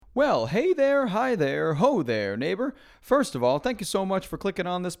Well, hey there, hi there, ho there, neighbor. First of all, thank you so much for clicking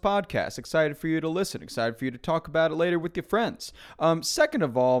on this podcast. Excited for you to listen. Excited for you to talk about it later with your friends. Second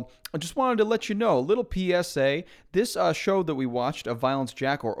of all, I just wanted to let you know, a little PSA. This show that we watched, Violence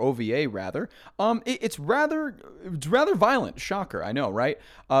Jack, or OVA rather, it's rather violent. Shocker, I know, right?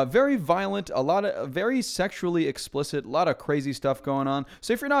 Very violent, a lot of very sexually explicit, a lot of crazy stuff going on.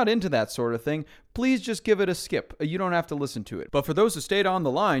 So if you're not into that sort of thing, please just give it a skip. You don't have to listen to it. But for those who stayed on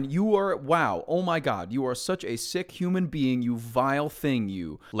the line, you are, wow, oh my God, you are such a sick human being, you vile thing,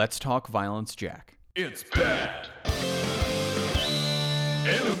 you. Let's talk Violence Jack. It's bad.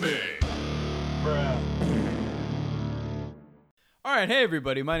 Anime. All right, hey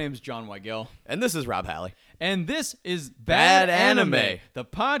everybody, my name is John Weigel. And this is Rob Halley. And this is Bad Anime, the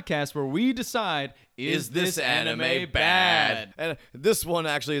podcast where we decide, is this anime bad? And this one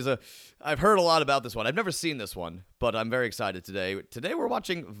actually is I've heard a lot about this one. I've never seen this one, but I'm very excited today. Today we're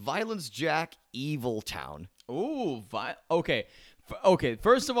watching Violence Jack Evil Town. Ooh, okay. Okay,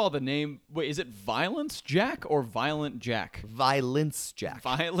 first of all, the name, wait, is it Violence Jack or Violent Jack? Violence Jack.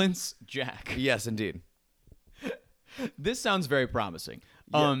 Violence Jack. Yes, indeed. This sounds very promising.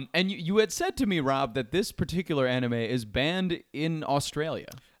 Yeah. And you had said to me, Rob, that this particular anime is banned in Australia.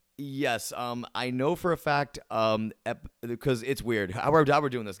 Yes, I know for a fact, because it's weird. How we're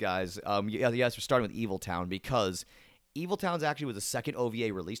doing this, guys. Yes, we're starting with Evil Town because Evil Town's actually was the second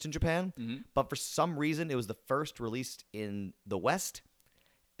OVA released in Japan, but for some reason it was the first released in the West.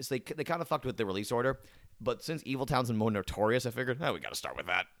 So they kind of fucked with the release order. But since Evil Town's more notorious, I figured, we got to start with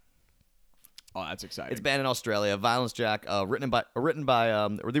that. Oh, that's exciting. It's banned in Australia. Violence Jack, written by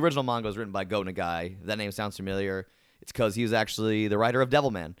the original manga was written by Go Nagai. That name sounds familiar. It's because he was actually the writer of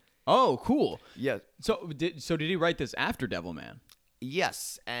Devilman. Oh, cool. Yeah. So did he write this after Devilman?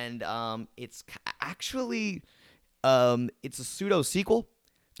 Yes, and it's actually it's a pseudo sequel.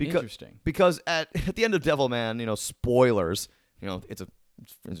 Interesting. Because at the end of Devilman, spoilers.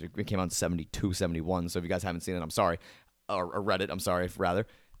 It came out in 72, 71. So if you guys haven't seen it, I'm sorry, or read it, I'm sorry, rather.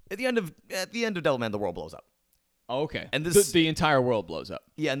 At the end of Devilman, the world blows up. Oh, okay. And this the entire world blows up.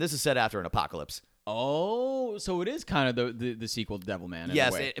 Yeah, and this is set after an apocalypse. Oh, so it is kind of the sequel to Devilman.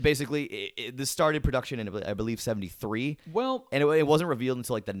 Yes, basically. This started production in, I believe, 73. Well, and it wasn't revealed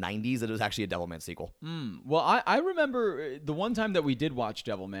until like the 90s that it was actually a Devilman sequel. Well, I remember the one time that we did watch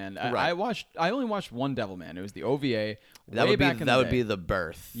Devilman. Right. I only watched one Devilman. It was the OVA. That would be the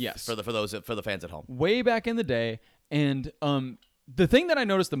birth. Yes, for the fans at home. Way back in the day, and the thing that I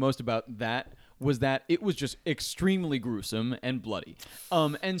noticed the most about that was that it was just extremely gruesome and bloody.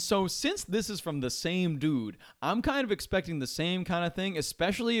 And so since this is from the same dude, I'm kind of expecting the same kind of thing,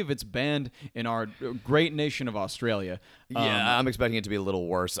 especially if it's banned in our great nation of Australia. Yeah, I'm expecting it to be a little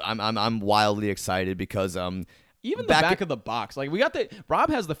worse. I'm wildly excited because even the back of the box, like Rob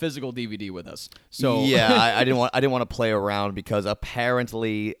has the physical DVD with us. So yeah, I didn't want to play around because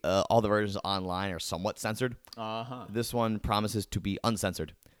apparently all the versions online are somewhat censored. This one promises to be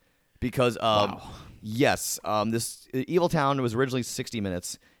uncensored. Because yes, this Evil Town was originally 60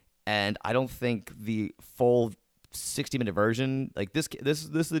 minutes, and I don't think the full 60-minute version, like this is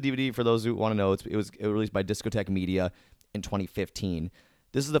the DVD for those who want to know. It was released by Discotheque Media in 2015.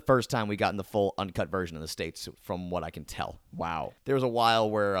 This is the first time we gotten the full uncut version in the States, from what I can tell. Wow. There was a while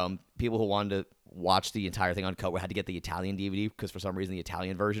where people who wanted to watch the entire thing uncut had to get the Italian DVD because for some reason the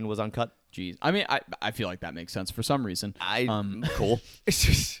Italian version was uncut. Jeez. I mean, I feel like that makes sense for some reason. Cool.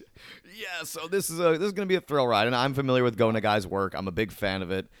 Yeah, so this is going to be a thrill ride, and I'm familiar with Go Nagai's work. I'm a big fan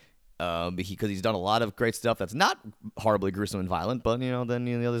of it because he's done a lot of great stuff that's not horribly gruesome and violent, but then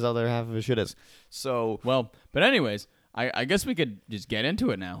the other half of his shit is. So well, but anyways, I guess we could just get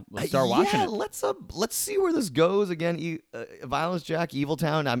into it now. Let's start watching it. Let's see where this goes. Again, Violence Jack, Evil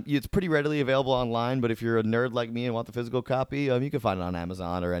Town. It's pretty readily available online, but if you're a nerd like me and want the physical copy, you can find it on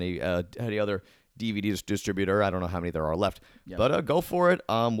Amazon or any other DVD distributor. I don't know how many there are left, but go for it.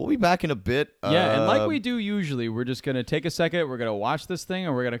 We'll be back in a bit. And like we do usually, we're just gonna take a second. We're gonna watch this thing,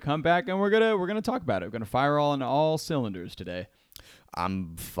 and we're gonna come back, and we're gonna talk about it. We're gonna fire on all cylinders today.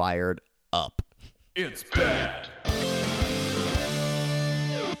 I'm fired up. It's bad.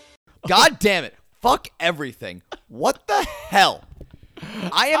 God damn it. Fuck everything. What the hell?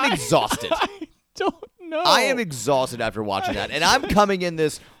 I am exhausted. I don't know. I am exhausted after watching that. And I'm coming in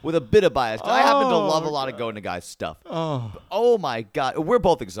this with a bit of bias. I happen to love a lot of Go Nagai stuff. Oh my God. We're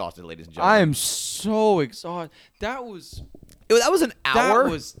both exhausted, ladies and gentlemen. I am so exhausted. That was an hour.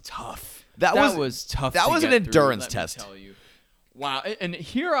 That was tough. That was tough. That to was an get through, endurance let me test. tell you. Wow. And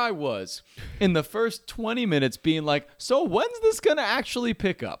here I was in the first 20 minutes being like, so when's this going to actually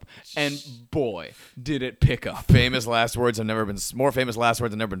pick up? And boy, did it pick up. Famous last words have never been more famous last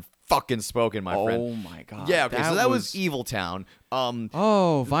words have never been fucking spoken, my friend. Oh my God. Yeah, okay, so that was Evil Town.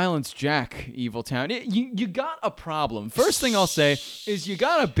 Oh, Violence Jack, Evil Town. You got a problem. First thing I'll say is you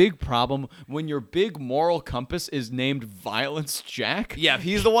got a big problem when your big moral compass is named Violence Jack. Yeah,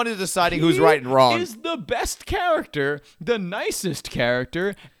 he's the one who's deciding who's right and wrong. He is the best character, the nicest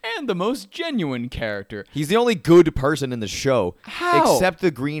character, and the most genuine character. He's the only good person in the show. How? Except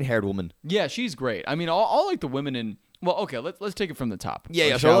the green-haired woman. Yeah, she's great. I mean, all like the women in... Well, okay, let's take it from the top.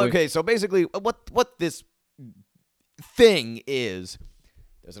 Yeah. Shall So we? okay, so basically, what this thing is,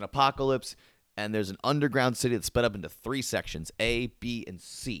 there's an apocalypse, and there's an underground city that's split up into 3 sections: A, B, and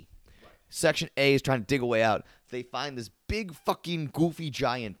C. Right. Section A is trying to dig a way out. They find this big fucking goofy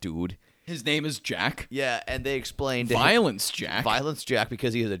giant dude. His name is Jack. Yeah, and they explain to Violence Jack. Violence Jack,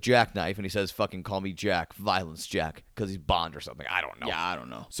 because he has a jackknife, and he says, "Fucking call me Jack, Violence Jack," because he's Bond or something. I don't know. Yeah, I don't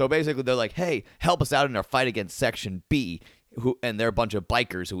know. So basically, they're like, "Hey, help us out in our fight against Section B," and they're a bunch of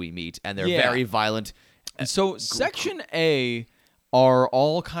bikers who we meet, and they're very violent. And so Section A are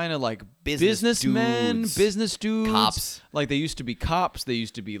all kind of like businessmen, dudes. business dudes. Cops. Like they used to be cops. They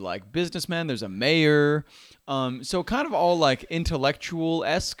used to be like businessmen. There's a mayor. So kind of all like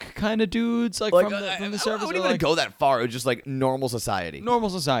intellectual-esque kind of dudes, like from the service. I wouldn't even go that far. It was just like normal society. Normal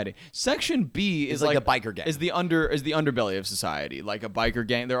society. Section B is like the biker gang. Is the underbelly of society, like a biker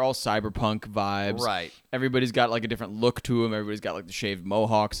gang. They're all cyberpunk vibes. Right. Everybody's got like a different look to them. Everybody's got like the shaved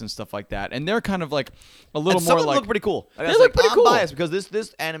mohawks and stuff like that. And they're kind of like a little And more some of them like look pretty cool. They look pretty cool. I'm biased because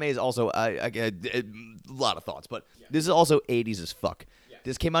this anime is also a lot of thoughts, but this is also 80s as fuck.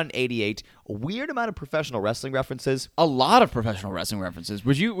 This came out in 88. A weird amount of professional wrestling references. A lot of professional wrestling references,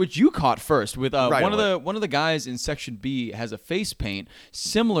 which you caught first with Right one of the guys in Section B has a face paint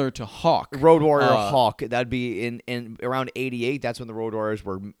similar to Hawk. Road Warrior Hawk. That'd be in around 88. That's when the Road Warriors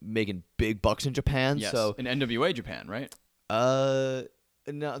were making big bucks in Japan. Yes, So in NWA Japan, right?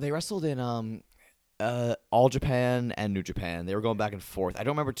 no, they wrestled in All Japan and New Japan. They were going back and forth. I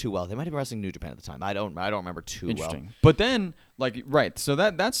don't remember too well. They might have been wrestling New Japan at the time. I don't remember too well. Interesting. But then, like, right, so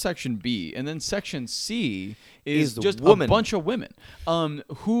that's Section B. And then Section C is just a bunch of women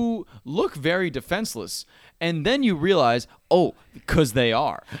who look very defenseless. And then you realize, oh, because they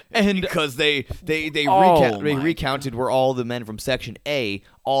are. And because they Oh recounted were all the men from Section A,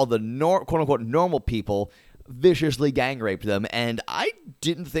 all the quote-unquote normal people, viciously gang raped them, and I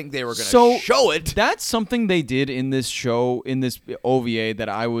didn't think they were going to show it. That's something they did in this show, in this OVA, that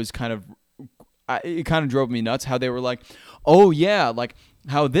I was it kind of drove me nuts, how they were like, oh yeah, like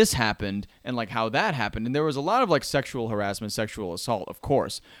how this happened and like how that happened. And there was a lot of like sexual harassment, sexual assault, of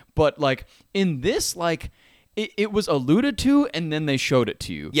course. But like in this, like it was alluded to and then they showed it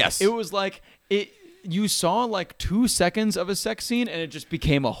to you. Yes. It was like you saw like 2 seconds of a sex scene and it just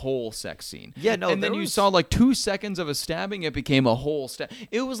became a whole sex scene. Yeah, no. And then you saw like 2 seconds of a stabbing, it became a whole stab.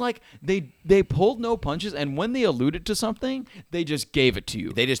 It was like they pulled no punches, and when they alluded to something, they just gave it to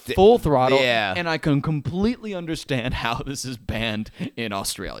you. They just full throttle. Yeah. And I can completely understand how this is banned in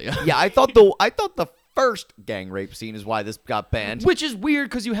Australia. Yeah, I thought the first gang rape scene is why this got banned. Which is weird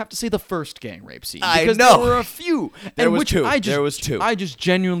because you have to say the first gang rape scene. I because know. there were a few. There and was which two. There was two. I just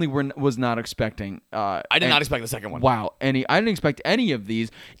genuinely was not expecting. I did not expect the second one. Wow. I didn't expect any of these.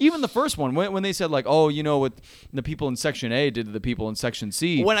 Even the first one, when they said like, oh, you know what the people in Section A did to the people in Section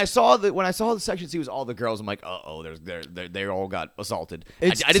C. When I saw the Section C was all the girls, I'm like, they all got assaulted.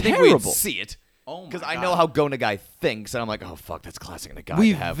 It's I didn't think terrible. we'd see it. Oh my Because God. I know how Go Nagai thinks, and I'm like, oh fuck, that's classic Nagai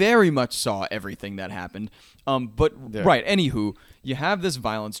We to have. very much saw everything that happened. But right, anywho, you have this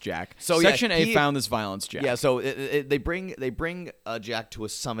Violence Jack. So, yeah, Section A found this Violence Jack. Yeah, so they bring Jack to a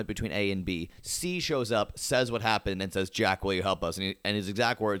summit between A and B. C shows up, says what happened, and says, "Jack, will you help us?" And his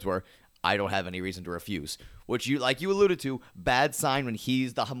exact words were, "I don't have any reason to refuse." Which you alluded to, bad sign when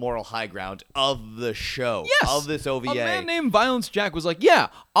he's the moral high ground of the show, Yes. of this OVA. A man named Violence Jack was like, yeah,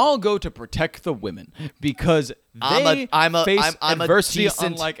 I'll go to protect the women because they face adversity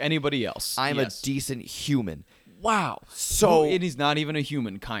unlike anybody else. I'm Yes. a decent human. Wow. So- and he's not even a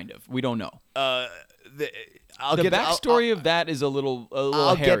human, kind of. We don't know. The backstory of that is a little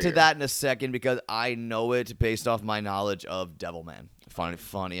I'll get to hairier. that in a second because I know it based off my knowledge of Devilman.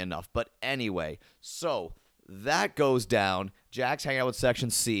 Funny enough. But anyway, so that goes down. Jack's hanging out with Section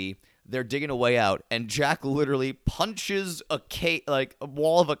C. They're digging a way out, and Jack literally punches a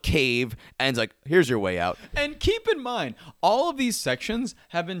wall of a cave, and is like, "Here's your way out." And keep in mind, all of these sections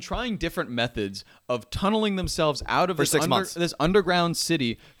have been trying different methods of tunneling themselves out of this underground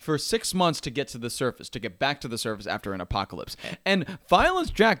city for 6 months to get to the surface, to get back to the surface after an apocalypse. And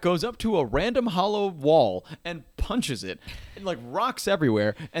Violence Jack goes up to a random hollow wall and punches it, and like rocks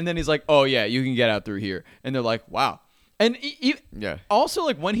everywhere. And then he's like, "Oh yeah, you can get out through here." And they're like, "Wow." And also,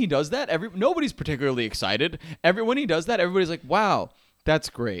 like, when he does that, nobody's particularly excited. When he does that, everybody's like, "Wow, that's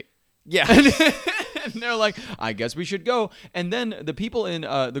great." Yeah. And they're like, "I guess we should go." And then the people in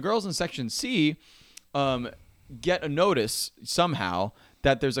the girls in Section C get a notice somehow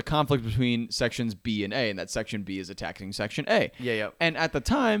that there's a conflict between Sections B and A, and that Section B is attacking Section A. Yeah. And at the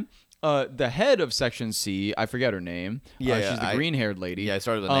time, the head of Section C, I forget her name. She's the green-haired lady. Yeah, I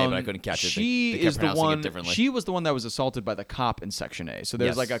started with the name, but I couldn't catch it. She they kept is the pronouncing one. it differently. She was the one that was assaulted by the cop in Section A. So there's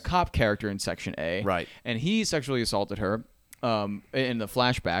Yes. like a cop character in Section A, Right. And he sexually assaulted her in the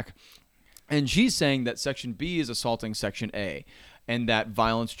flashback, and she's saying that Section B is assaulting Section A, and that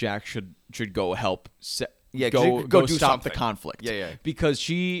Violence Jack should go help. Go do stop the something. conflict. Yeah. Because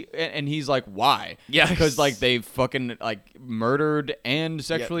and he's like, why? Yeah. Because like they fucking like murdered and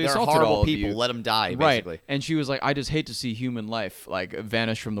sexually they're assaulted horrible all of people. you. Let them die, basically. Right. And she was like, I just hate to see human life like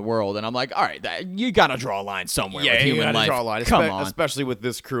vanish from the world. And I'm like, all right, you gotta draw a line somewhere. with you human gotta life. draw a line, Come on, especially with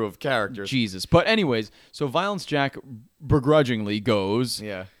this crew of characters. Jesus. But anyways, so Violence Jack begrudgingly goes,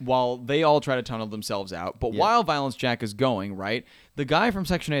 Yeah. while they all try to tunnel themselves out. But while Violence Jack is going, right, the guy from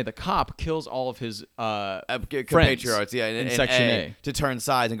Section A, the cop, kills all of his friends Compatriots, yeah, in Section A. to turn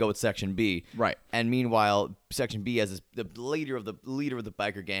sides and go with Section B. Right. And meanwhile, Section B has the leader of the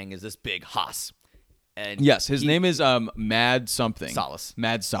biker gang is this big Haas. And Yes, his name is Mad something. Solace.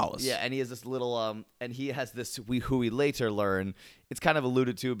 Mad Solace. Yeah, and he has this little and he has this who we later learn. It's kind of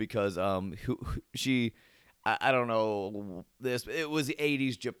alluded to because I don't know this. It was the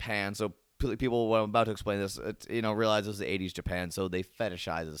 80s Japan, so people, when I'm about to explain this, realize it was the 80s Japan, so they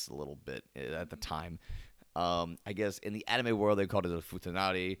fetishize this a little bit at the time. I guess in the anime world they called it a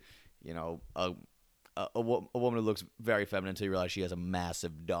futanari, a woman who looks very feminine until you realize she has a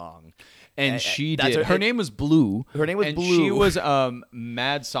massive dong. And she did. Her name was Blue. Her name was and Blue. She was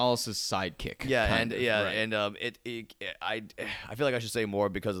Mad Solace's sidekick. Yeah, kind of, right. and I feel like I should say more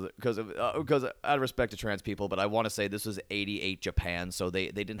because out of respect to trans people, but I want to say this was 88 Japan, so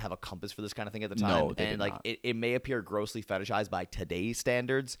they didn't have a compass for this kind of thing at the time. No, they did not. It may appear grossly fetishized by today's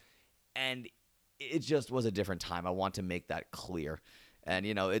standards, and it just was a different time. I want to make that clear. And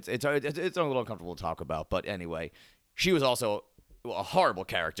it's a little uncomfortable to talk about, but anyway, she was also a horrible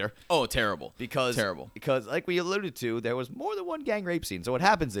character. Oh, terrible! Because like we alluded to, there was more than one gang rape scene. So what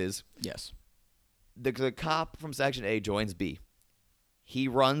happens is, yes, the cop from Section A joins B. He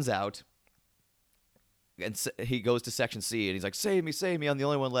runs out, and he goes to Section C, and he's like, "Save me! I'm the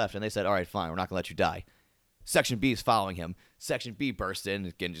only one left." And they said, "All right, fine, we're not gonna let you die." Section B is following him. Section B bursts in,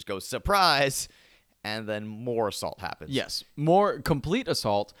 again, just goes surprise. And then more assault happens. Yes, more complete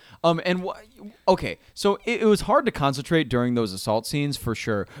assault. Okay, so it was hard to concentrate during those assault scenes for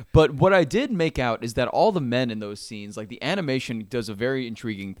sure. But what I did make out is that all the men in those scenes, like the animation does a very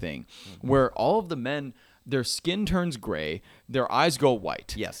intriguing thing, where all of the men, their skin turns gray, their eyes go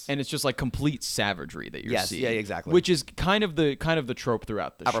white. Yes. And it's just like complete savagery that you're seeing. Yeah, exactly. Which is kind of the trope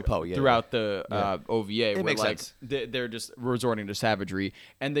throughout the apropos, show, throughout the OVA, where makes like sense. they're just resorting to savagery,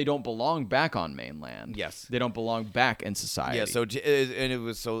 and they don't belong back on mainland. Yes. They don't belong back in society. Yeah. So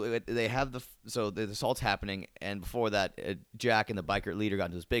they have the assault's happening, and before that, Jack and the biker leader got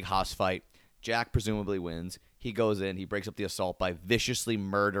into this big hoss fight. Jack presumably wins. He goes in, he breaks up the assault by viciously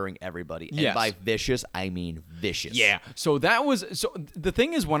murdering everybody. And Yes. by vicious, I mean vicious. Yeah. So the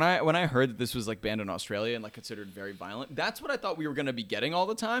thing is, when I heard that this was like banned in Australia and like considered very violent, that's what I thought we were going to be getting all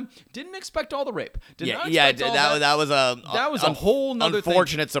the time. Didn't expect all the rape. That was a whole nother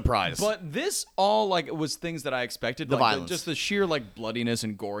unfortunate surprise. But this all like was things that I expected. The like, violence. just the sheer like bloodiness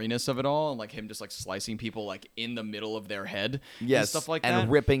and goriness of it all, and like him just like slicing people like in the middle of their head. Yes, and stuff like and that.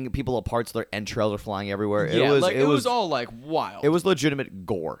 ripping people apart so their entrails are flying everywhere. Yeah, it was all like wild. It was legitimate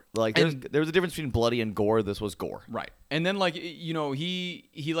gore. Like there was a difference between bloody and gore. This was gore. Right. And then like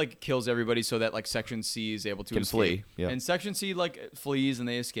he like kills everybody so that like Section C is able to Can escape. flee, yeah. And Section C like flees and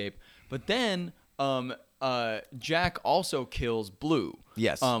they escape. But then Jack also kills Blue.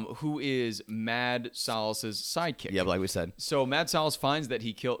 Yes. Who is Mad Solace's sidekick. Yeah, like we said. So Mad Solace finds that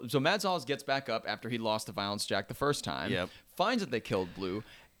he killed. So Mad Solace gets back up after he lost to Violence Jack the first time. Yep. Finds that they killed Blue.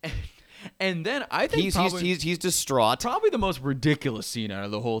 And then I think He's distraught. probably the most ridiculous scene out of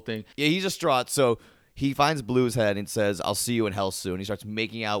the whole thing. Yeah, he's distraught. So He finds Blue's head and says, "I'll see you in hell soon." He starts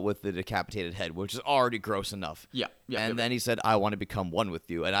making out with the decapitated head, which is already gross enough. Yeah. And then he said, "I want to become one with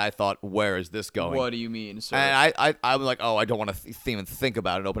you." And I thought, where is this going? What do you mean, sir? And I'm like, oh, I don't want to even think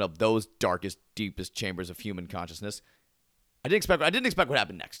about it. Open up those darkest, deepest chambers of human consciousness. I didn't expect what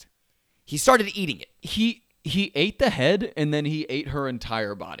happened next. He started eating it. He ate the head and then he ate her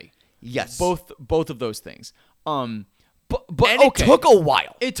entire body. Yes. Both of those things. But and okay. it took a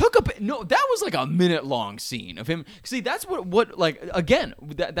while. It took that was like a minute-long scene of him. See, that's what like, again,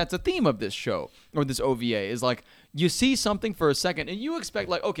 that's a theme of this show, or this OVA, is like, you see something for a second, and you expect,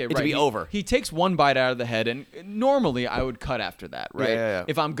 like, okay, right. to be over. He takes one bite out of the head, and normally I would cut after that, right? Yeah.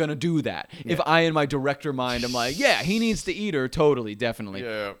 If I'm going to do that. Yeah. If I, in my director mind, I'm like, yeah, he needs to eat her, totally, definitely.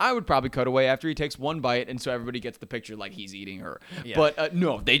 Yeah. I would probably cut away after he takes one bite, and so everybody gets the picture like he's eating her. Yeah. But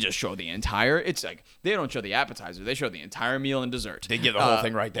no, they just show the entire, it's like, they don't show the appetizer, they show the entire meal and dessert. They give the whole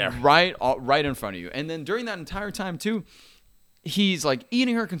thing right there. Right in front of you. And then during that entire time, too, he's like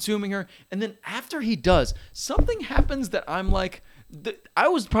eating her, consuming her. And then after he does, something happens that I'm like, I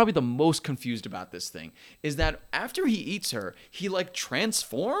was probably the most confused about this thing, is that after he eats her, he like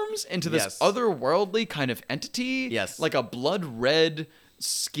transforms into this otherworldly kind of entity. Yes. Like a blood red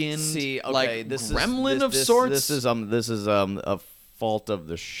skinned, like this gremlin of sorts. This is a fault of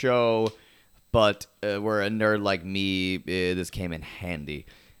the show. But where a nerd like me, this came in handy.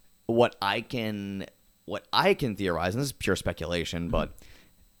 What I can theorize, and this is pure speculation, but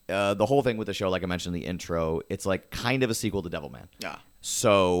the whole thing with the show, like I mentioned in the intro, it's like kind of a sequel to Devilman. Yeah.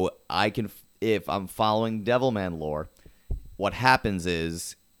 So if I'm following Devilman lore, what happens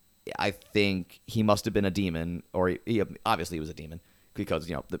is, I think he must have been a demon, or he obviously he was a demon, because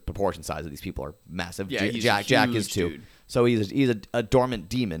the proportion size of these people are massive. Yeah, Jack is too. Dude. So he's a dormant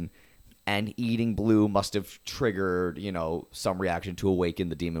demon. And eating Blue must have triggered, some reaction to awaken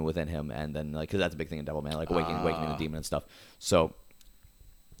the demon within him, and then because that's a big thing in Devilman, like awakening the demon and stuff. So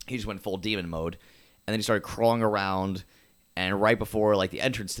he just went full demon mode, and then he started crawling around. And right before like the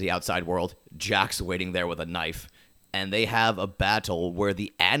entrance to the outside world, Jack's waiting there with a knife, and they have a battle where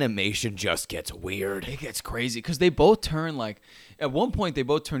the animation just gets weird. It gets crazy because they both turn like, at one point they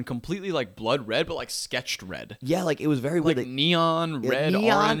both turn completely like blood red, but like sketched red. Yeah, like it was very like weird. Neon red,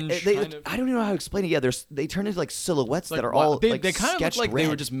 orange. Kind of. I don't even know how to explain it. Yeah, they turn into like silhouettes like, that are all they like kind of look like red. they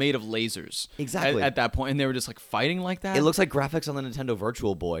were just made of lasers. Exactly. At that point, and they were just like fighting like that. It looks like graphics on the Nintendo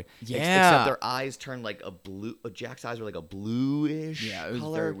Virtual Boy. Yeah. Except their eyes turned like a blue. Jack's eyes were like a bluish. Yeah, it was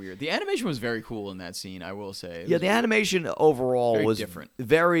color. very weird. The animation was very cool in that scene, I will say. The animation overall very was different.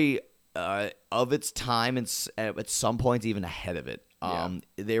 Very of its time, and at some points even ahead of it.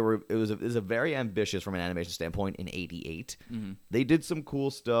 It was a very ambitious from an animation standpoint in '88. Mm-hmm. They did some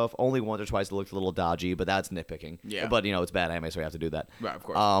cool stuff. Only once or twice it looked a little dodgy, but that's nitpicking. Yeah. But it's bad anime, so we have to do that. Right, of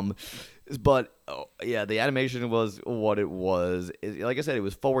course. But the animation was what it was. Like I said, it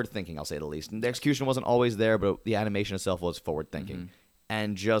was forward thinking, I'll say the least. And the execution wasn't always there, but the animation itself was forward thinking. Mm-hmm.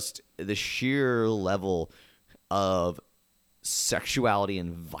 And just the sheer level of sexuality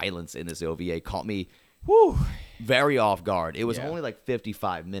and violence in this OVA caught me very off guard. It was only like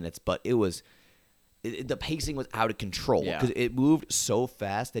 55 minutes, but the pacing was out of control because it moved so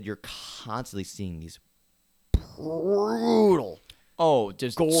fast that you're constantly seeing these brutal,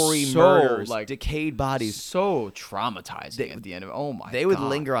 just gory so, murders, like decayed bodies, so traumatizing at the end of it. Oh my! They would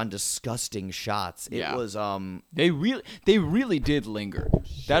linger on disgusting shots. It was they really did linger.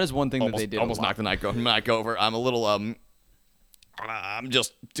 That is one thing that they did. Almost knocked the mic over. I'm a little I'm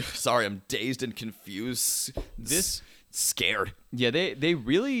just sorry. I'm dazed and confused. Scared. Yeah, they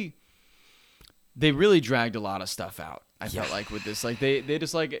really dragged a lot of stuff out. I felt like with this, like they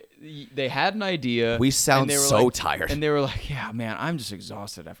just like they had an idea. We sound so tired, and they were like, "Yeah, man, I'm just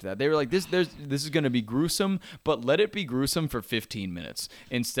exhausted after that." They were like, "This is going to be gruesome, but let it be gruesome for 15 minutes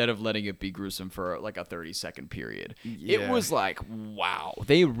instead of letting it be gruesome for like a 30-second period." Yeah. It was like, wow,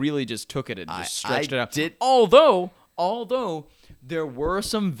 they really just took it and just stretched it out. Although there were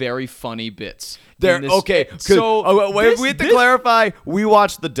some very funny bits. Okay. So we have to clarify. We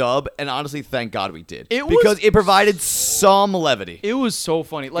watched the dub, and honestly, thank God we did, because it provided some levity. It was so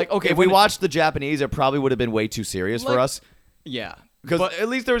funny. Like, okay, if we watched the Japanese, it probably would have been way too serious for us. Yeah, because at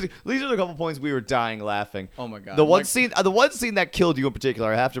least there was a couple points we were dying laughing. Oh my God! The one scene that killed you in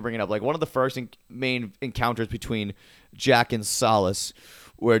particular, I have to bring it up. Like one of the first main encounters between Jack and Solace,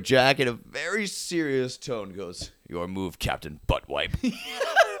 where Jack, in a very serious tone, goes, "Your move, Captain Buttwipe."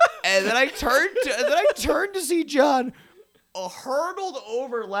 And then I turned to see John hurtled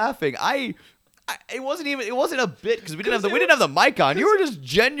over laughing. It wasn't a bit because we didn't have the mic on. You were just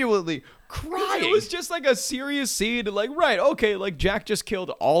genuinely crying. It was just like a serious scene. Like, right, okay, like Jack just killed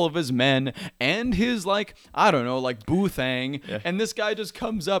all of his men and his, like, I don't know, like Boothang. Yeah. And this guy just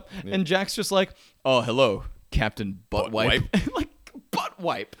comes up and Jack's just like, oh, hello, Captain Butt Wipe. Like, butt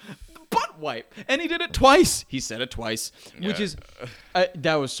wipe. Butt wipe. And he did it twice. He said it twice, which is,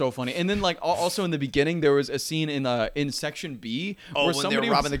 that was so funny. And then, like, also in the beginning, there was a scene in Section B Oh, where when somebody they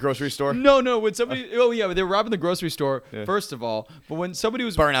were robbing was, the grocery store? No, when somebody, they were robbing the grocery store, first of all. But when somebody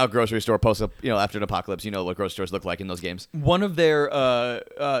was Burnout grocery store post up, after an apocalypse, what grocery stores look like in those games. one of their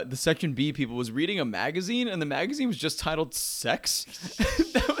the Section B people was reading a magazine, and the magazine was just titled "Sex."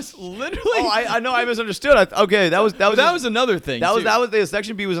 That was literally. Oh, I know, I misunderstood. That was another thing. That too. was the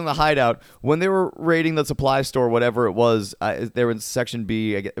Section B was in the hideout when they were raiding the supply store, whatever it was. They were in Section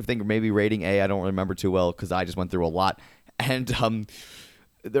B. I think maybe raiding A. I don't remember too well because I just went through a lot. And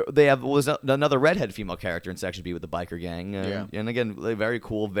they have another redhead female character in Section B with the biker gang. And again, very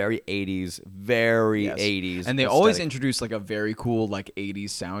cool, very 80s, very 80s. And they always introduce like a very cool like 80s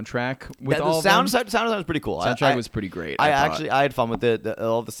soundtrack with all the sound of them. sound was pretty cool. Soundtrack was pretty great. I had fun with it.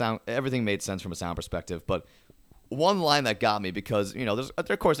 All the sound, everything made sense from a sound perspective. But one line that got me because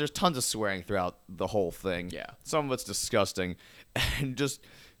there's tons of swearing throughout the whole thing. Yeah, some of it's disgusting, and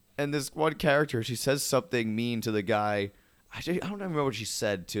this one character, she says something mean to the guy. I don't remember what she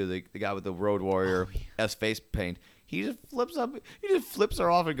said to the guy with the Road Warrior as face paint. He just flips her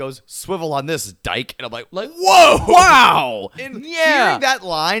off and goes, "Swivel on this, dyke." And I'm like whoa, wow. And hearing that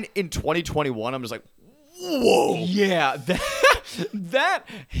line in 2021, I'm just like, whoa. Yeah, that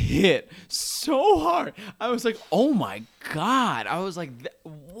hit so hard. I was like, oh my God. I was like,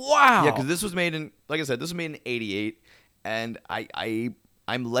 wow. Yeah, because this was made in, like I said, this was made in 88. And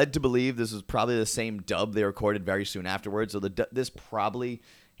I'm led to believe this is probably the same dub they recorded very soon afterwards. So this probably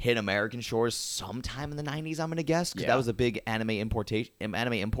hit American shores sometime in the 90s, I'm going to guess. Because that was a big anime import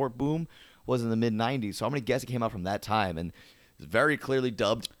boom was in the mid-90s. So I'm going to guess it came out from that time. And it's very clearly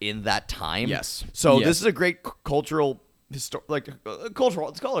dubbed in that time. Yes. So this is a great cultural... cultural.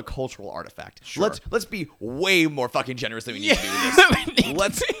 Let's call it a cultural artifact. Sure. Let's be way more fucking generous than we need to be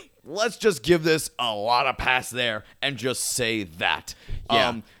with this. Let's just give this a lot of pass there and just say that.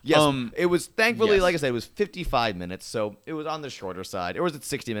 Yeah. It was thankfully, yes. like I said, it was 55 minutes, so it was on the shorter side. Or was it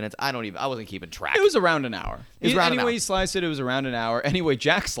 60 minutes? I wasn't keeping track. It was around an hour. Around an hour. You sliced it, it was around an hour. Anyway,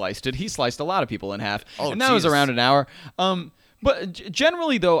 Jack sliced it. He sliced a lot of people in half. Oh, and that was Jesus. around an hour. But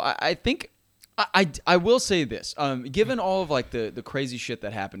generally, though, I think I will say this. Given all of like the crazy shit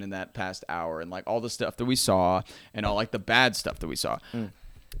that happened in that past hour and like all the stuff that we saw and all like the bad stuff that we saw,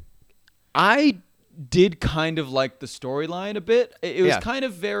 I did kind of like the storyline a bit. It was kind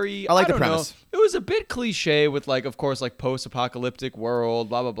of very. I like the don't know. premise. It was a bit cliche with like, of course, like post-apocalyptic world,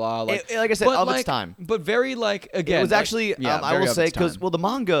 blah blah blah. Like, like I said, but, of like, its time. But very like again. It was actually. I very will of say its time. because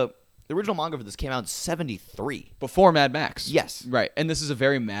the original manga for this came out in 73. Before Mad Max. Yes. Right. And this is a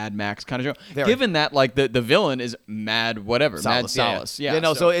very Mad Max kind of show. Very. Given that, like, the villain is Mad whatever. Mad Salas.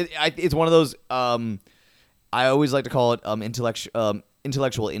 Yeah. So it's one of those, I always like to call it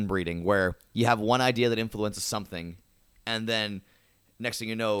intellectual inbreeding, where you have one idea that influences something, and then next thing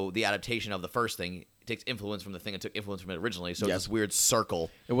you know, the adaptation of the first thing takes influence from the thing that took influence from it originally. So it's this weird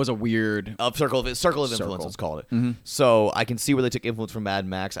circle. It was a weird... Circle of influence, let's call it. Mm-hmm. So I can see where they took influence from Mad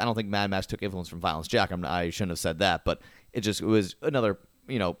Max. I don't think Mad Max took influence from Violence Jack. I shouldn't have said that, but it was another,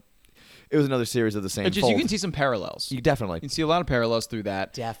 it was another series of the same You can see some parallels. You definitely. You can see a lot of parallels through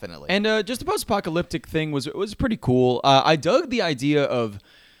that. Definitely. And just the post-apocalyptic thing was pretty cool. I dug the idea of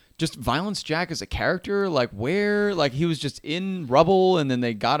just Violence Jack as a character, like where, like he was just in rubble and then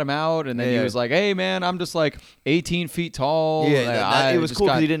they got him out and then he was like, hey man, I'm just like 18 feet tall. Yeah, it was cool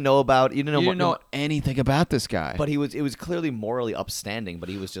because you didn't know anything about this guy. But it was clearly morally upstanding, but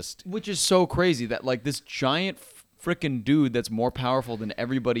he was just... Which is so crazy that like this giant freaking dude that's more powerful than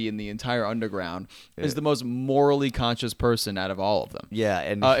everybody in the entire underground is the most morally conscious person out of all of them. Yeah,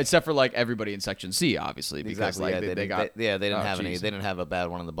 and except for like everybody in Section C, obviously, because exactly, like they didn't have any. They didn't have a bad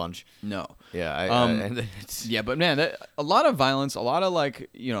one in the bunch. No. Yeah. Yeah, but man, a lot of violence, a lot of like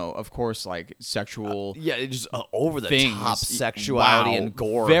of course, like sexual. Just over the things. top sexuality and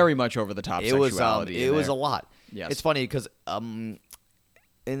gore. Very much over the top sexuality. It was a lot. Yes. It's funny because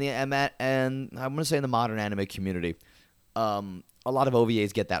and I'm gonna say in the modern anime community, a lot of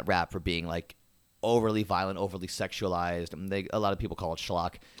OVAs get that rap for being like overly violent, overly sexualized. A lot of people call it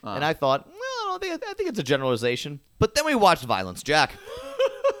schlock. And I thought, well, I think it's a generalization. But then we watched Violence Jack.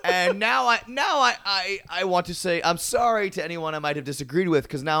 And now I want to say I'm sorry to anyone I might have disagreed with,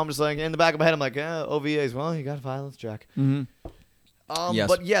 because now I'm just like, in the back of my head, I'm like, OVAs, well, you got Violence Jack. Mm-hmm. Yes.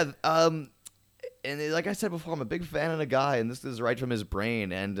 But yeah, and like I said before, I'm a big fan of the guy, and this is right from his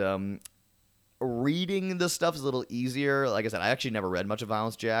brain. And reading the stuff is a little easier. Like I said, I actually never read much of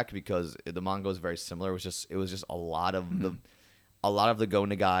Violence Jack because the manga was very similar. It was just a lot of the Go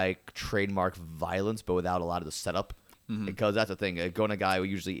Nagai trademark violence, but without a lot of the setup. Because that's the thing. Go Nagai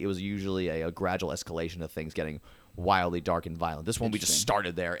it was usually a gradual escalation of things getting wildly dark and violent. This one we just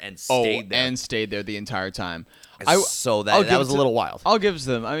started there and stayed there. And stayed there the entire time. So that was a little wild. I'll give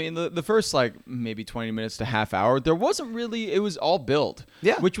them. I mean, the first like maybe 20 minutes to half hour, there wasn't really. It was all build,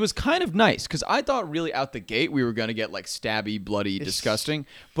 which was kind of nice because I thought really out the gate we were gonna get like stabby, bloody, disgusting,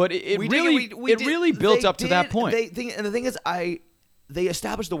 but it really built up to that point. And the thing is, they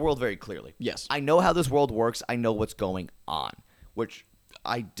established the world very clearly. Yes, I know how this world works. I know what's going on, which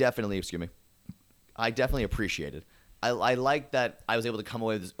I definitely appreciated. I like that I was able to come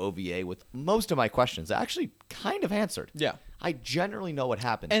away with this OVA with most of my questions actually kind of answered. Yeah. I generally know what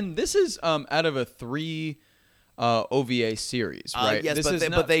happened. And this is out of a 3 OVA series, right? Yes,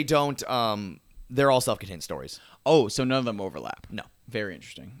 but they don't. They're all self-contained stories. Oh, so none of them overlap. No. Very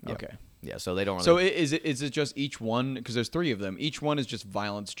interesting. Yep. Okay. Yeah, so they don't really... So is it just each one, because there's 3 of them, each one is just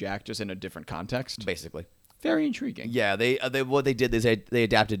Violence Jack, just in a different context? Basically. Very intriguing. Yeah, they what they did is they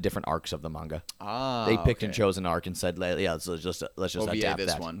adapted different arcs of the manga. They picked and chose an arc and said, yeah, let's just OVA adapt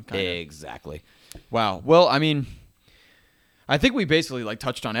this that. one. Kinda. Exactly. Wow. Well, I mean, I think we basically like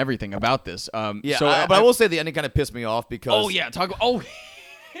touched on everything about this. Yeah, so but I will say the ending kind of pissed me off because... Oh, yeah. Talk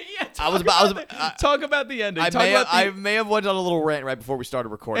about the ending. I may have went on a little rant right before we started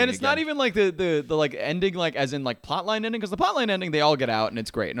recording. And it's not even like the like ending, like as in like plotline ending, because the plotline ending they all get out and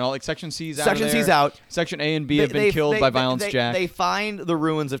it's great. And all like Section C's out. Section C's out. Section A and B have been killed by Violence Jack. They find the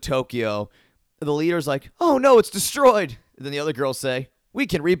ruins of Tokyo. The leader's like, "Oh no, it's destroyed." And then the other girls say, "We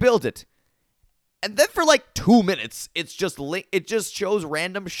can rebuild it." And then for like 2 minutes, it just shows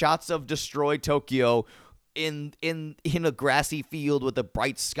random shots of destroyed Tokyo in a grassy field with a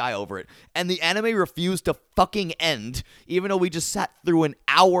bright sky over it. And the anime refused to fucking end, even though we just sat through an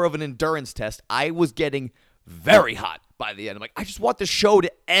hour of an endurance test. I was getting very hot by the end. I'm like, I just want the show to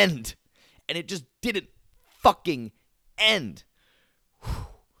end. And it just didn't fucking end. Whew.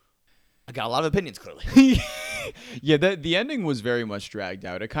 I got a lot of opinions, clearly. Yeah, the ending was very much dragged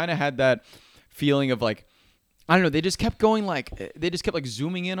out. It kind of had that feeling of like, I don't know, they just kept going like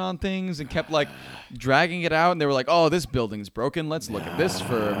zooming in on things and kept like dragging it out, and they were like, oh, this building's broken, let's look at this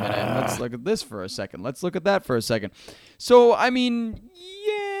for a minute, let's look at this for a second, let's look at that for a second. So I mean,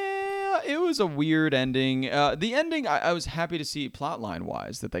 yeah, it was a weird ending. The ending, I was happy to see plotline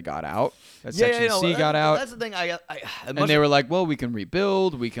wise that they got out, that Section C got out. That's the thing. And they were like, well, we can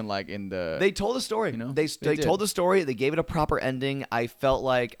rebuild, we can like in the... They told the story. You know, they told the story. They gave it a proper ending. I felt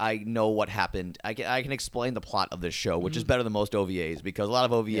like I know what happened. I can explain the plot of this show, which is better than most OVAs, because a lot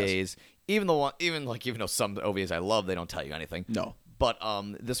of OVAs, even though some OVAs I love, they don't tell you anything. No. But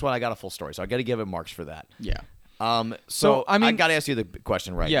this one I got a full story, so I got to give it marks for that. Yeah. So I mean, I got to ask you the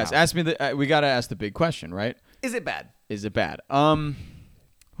question right now. Yes, ask me we got to ask the big question, right? Is it bad? Is it bad?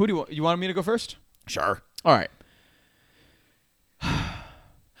 Who do you want me to go first? Sure. All right.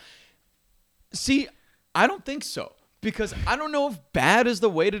 See, I don't think so, because I don't know if bad is the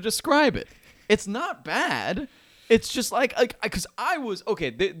way to describe it. It's not bad. It's just like because I was okay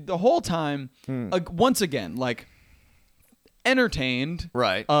the whole time. Once again, like entertained,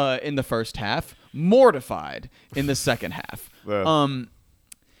 right? In the first half, mortified in the second half. Yeah.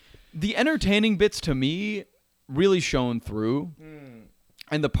 The entertaining bits to me really shone through.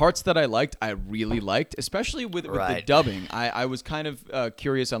 And the parts that I liked, I really liked, especially with the dubbing. I was kind of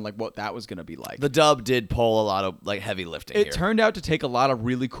curious on like what that was going to be like. The dub did pull a lot of like heavy lifting. It turned out to take a lot of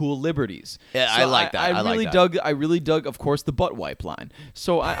really cool liberties. Yeah, so I like that. I really dug, of course, the butt wipe line.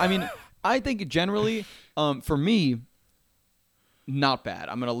 So I mean, I think generally, for me, not bad.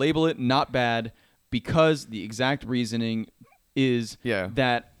 I'm going to label it not bad because the exact reasoning is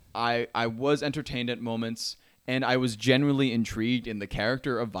that I was entertained at moments. And I was genuinely intrigued in the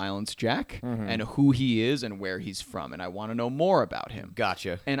character of Violence Jack and who he is and where he's from. And I want to know more about him.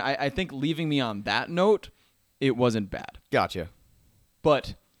 Gotcha. And I think leaving me on that note, it wasn't bad. Gotcha.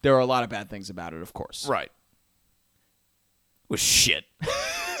 But there are a lot of bad things about it, of course. Right. It was shit.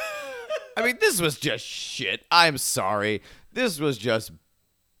 I mean, this was just shit. I'm sorry. This was just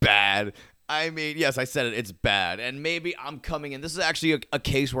bad. I mean, yes, I said it. It's bad. And maybe I'm coming in. This is actually a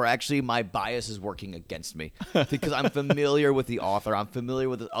case where actually my bias is working against me because I'm familiar with the author. I'm familiar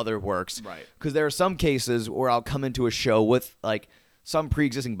with the other works. Right. Because there are some cases where I'll come into a show with like some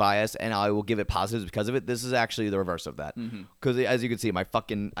pre-existing bias and I will give it positives because of it. This is actually the reverse of that. Because as you can see, I got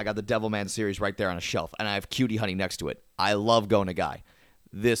the Devilman series right there on a shelf and I have Cutie Honey next to it. I love Go Nagai.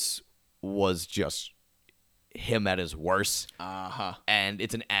 This was just him at his worst. And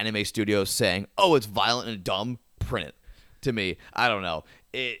it's an anime studio saying, "Oh, it's violent and dumb. Print it." To me, I don't know.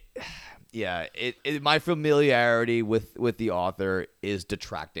 My familiarity with the author is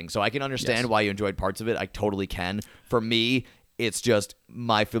detracting. So I can understand why you enjoyed parts of it. I totally can. For me, it's just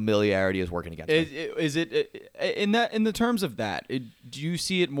my familiarity is working against me. Is it in the terms of that? Do you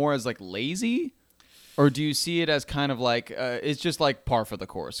see it more as like lazy, or do you see it as kind of like it's just like par for the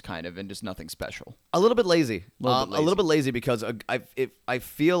course, kind of, and just nothing special? A little bit lazy. A little bit lazy because I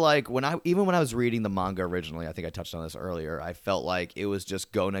feel like when I was reading the manga originally, I think I touched on this earlier. I felt like it was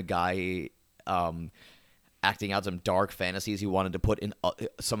just Go Nagai acting out some dark fantasies he wanted to put in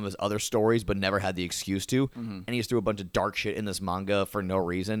some of his other stories, but never had the excuse to. And he just threw a bunch of dark shit in this manga for no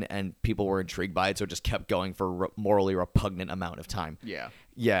reason, and people were intrigued by it, so it just kept going for morally repugnant amount of time.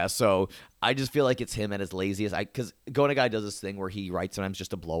 Yeah, so I just feel like it's him at his laziest. Because Go Nagai does this thing where he writes sometimes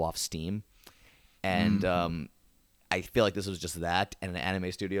just to blow off steam, and I feel like this was just that, and an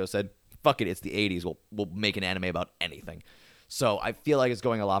anime studio said, "Fuck it, it's the 80s. We'll make an anime about anything." So I feel like it's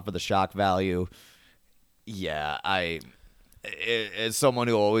going a lot for the shock value. Yeah, as someone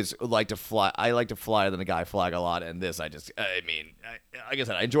who always like to fly, I like to fly the Nagai flag a lot, and this, like I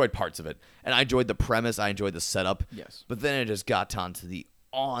said, I enjoyed parts of it, and I enjoyed the premise, I enjoyed the setup. Yes. But then it just got onto the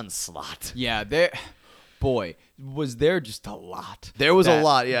onslaught. Yeah, was there just a lot. There was a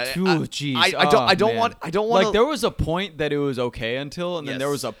lot, yeah. Jeez. I don't want like, there was a point that it was okay until, and then there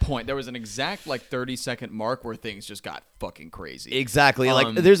Yes. was a point. There was an exact 30-second mark where things just got fucking crazy. Exactly.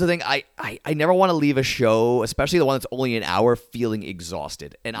 Like, there's the thing. I never want to leave a show, especially the one that's only an hour, feeling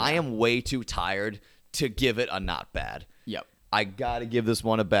exhausted. And I am way too tired to give it a not bad. Yep. I got to give this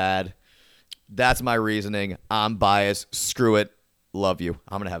one a bad. That's my reasoning. I'm biased. Screw it. Love you.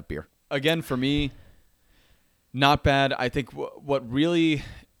 I'm going to have beer. Again, for me, not bad. I think what really,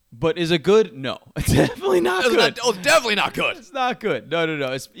 but is it good? No, it's definitely not good. Oh, definitely not good. It's not good.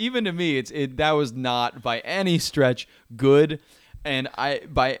 No. It's, even to me, that was not by any stretch good, and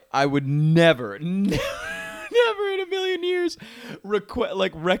I would never in a million years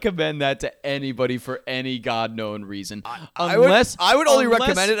recommend that to anybody for any god known reason. I would only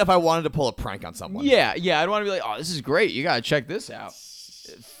recommend it if I wanted to pull a prank on someone. Yeah. I'd want to be like, oh, this is great. You gotta check this out.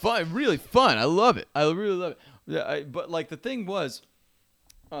 It's fun, really fun. I love it. I really love it. Yeah, but like the thing was,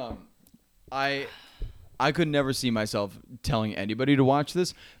 I could never see myself telling anybody to watch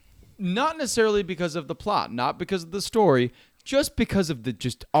this, not necessarily because of the plot, not because of the story, just because of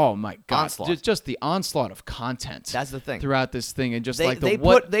oh my god, onslaught. Just the onslaught of content. That's the thing throughout this thing, and just they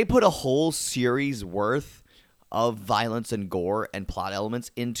put a whole series worth of violence and gore and plot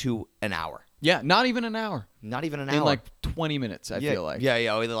elements into an hour. Yeah, not even an hour. Not even an hour. In like 20 minutes, I feel like. Yeah,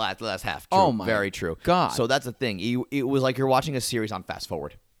 the last half. True. Oh my Very true. God. So that's the thing. It was like you're watching a series on fast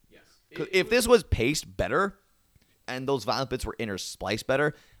forward. Yes. If this was paced better, and those violent bits were interspliced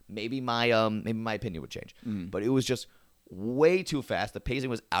better, maybe my opinion would change. But it was just way too fast. The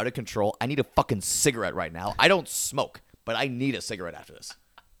pacing was out of control. I need a fucking cigarette right now. I don't smoke, but I need a cigarette after this.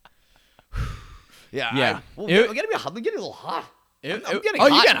 Yeah. I'm getting a little hot. I'm getting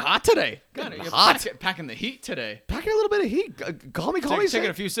hot. You're getting hot today. Getting You're hot. Packing the heat today. Packing a little bit of heat. Call me. Taking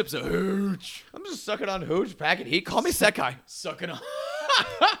a few sips of hooch. I'm just sucking on hooch, packing heat. Call me Sekai. Sucking on.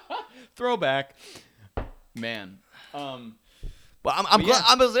 Throwback. Man. But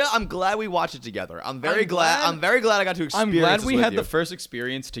I'm glad we watched it together. I'm very glad I got to experience. I'm glad this we with had you. the first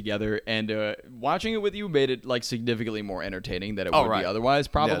experience together, and watching it with you made it like significantly more entertaining than it would be otherwise.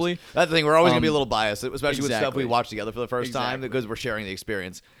 Probably. Yes. That's the thing. We're always gonna be a little biased, especially with stuff exactly. we watched together for the first time, because we're sharing the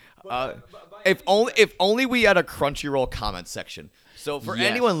experience. If only we had a Crunchyroll comment section. So for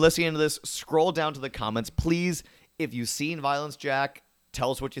anyone listening to this, scroll down to the comments, please. If you've seen Violence Jack, tell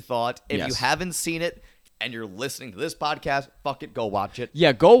us what you thought. If you haven't seen it, and you're listening to this podcast, fuck it, go watch it.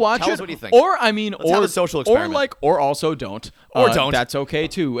 Yeah, go watch it. Tell us what you think. Or I mean, Let's have a social experiment. or also don't. Don't. That's okay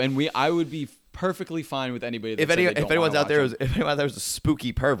too. And I would be perfectly fine with anybody. That If anyone's out there, if anyone out there is a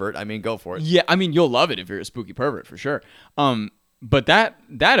spooky pervert, I mean, go for it. Yeah, I mean, you'll love it if you're a spooky pervert for sure. But that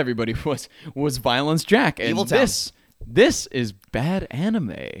everybody was Violence Jack, and Evil Town. this is bad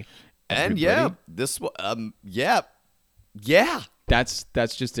anime. And everybody. yeah. That's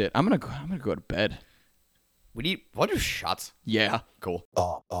just it. I'm gonna go to bed. What are shots? Yeah. Cool.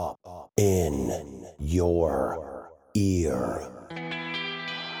 In your ear.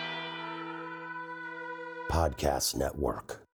 Podcast Network.